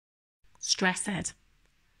Stresshead.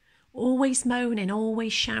 Always moaning,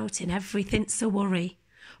 always shouting, everything's a worry.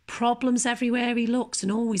 Problems everywhere he looks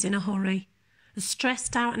and always in a hurry. As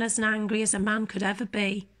stressed out and as angry as a man could ever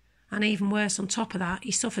be. And even worse on top of that,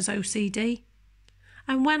 he suffers OCD.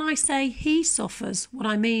 And when I say he suffers, what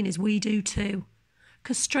I mean is we do too.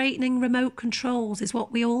 'Cause straightening remote controls is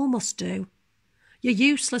what we all must do. You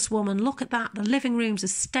useless woman, look at that, the living room's a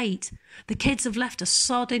state. The kids have left a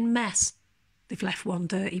sodding mess. They've left one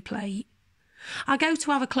dirty plate. I go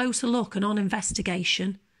to have a closer look, and on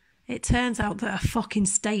investigation, it turns out that a fucking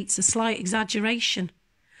state's a slight exaggeration.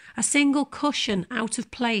 A single cushion out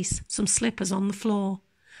of place, some slippers on the floor.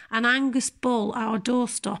 An Angus bull, our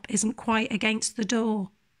doorstop, isn't quite against the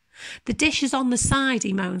door. The dishes on the side,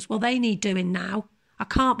 he moans, well, they need doing now. I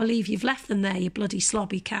can't believe you've left them there, you bloody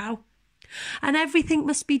slobby cow. And everything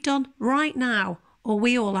must be done right now, or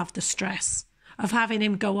we all have the stress of having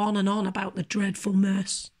him go on and on about the dreadful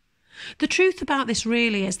mess. The truth about this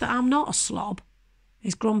really is that I'm not a slob.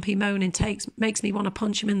 His grumpy moaning makes me want to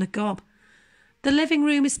punch him in the gob. The living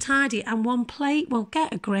room is tidy and one plate will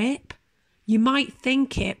get a grip. You might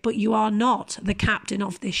think it, but you are not the captain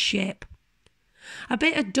of this ship. A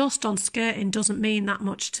bit of dust on skirting doesn't mean that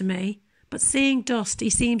much to me, but seeing dust, he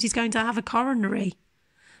seems he's going to have a coronary.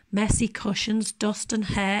 Messy cushions, dust and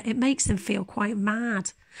hair, it makes him feel quite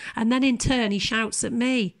mad. And then in turn he shouts at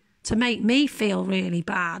me to make me feel really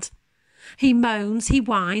bad. He moans, he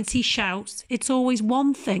whines, he shouts. It's always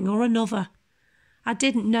one thing or another. I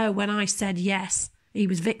didn't know when I said yes, he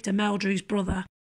was Victor Meldrew's brother.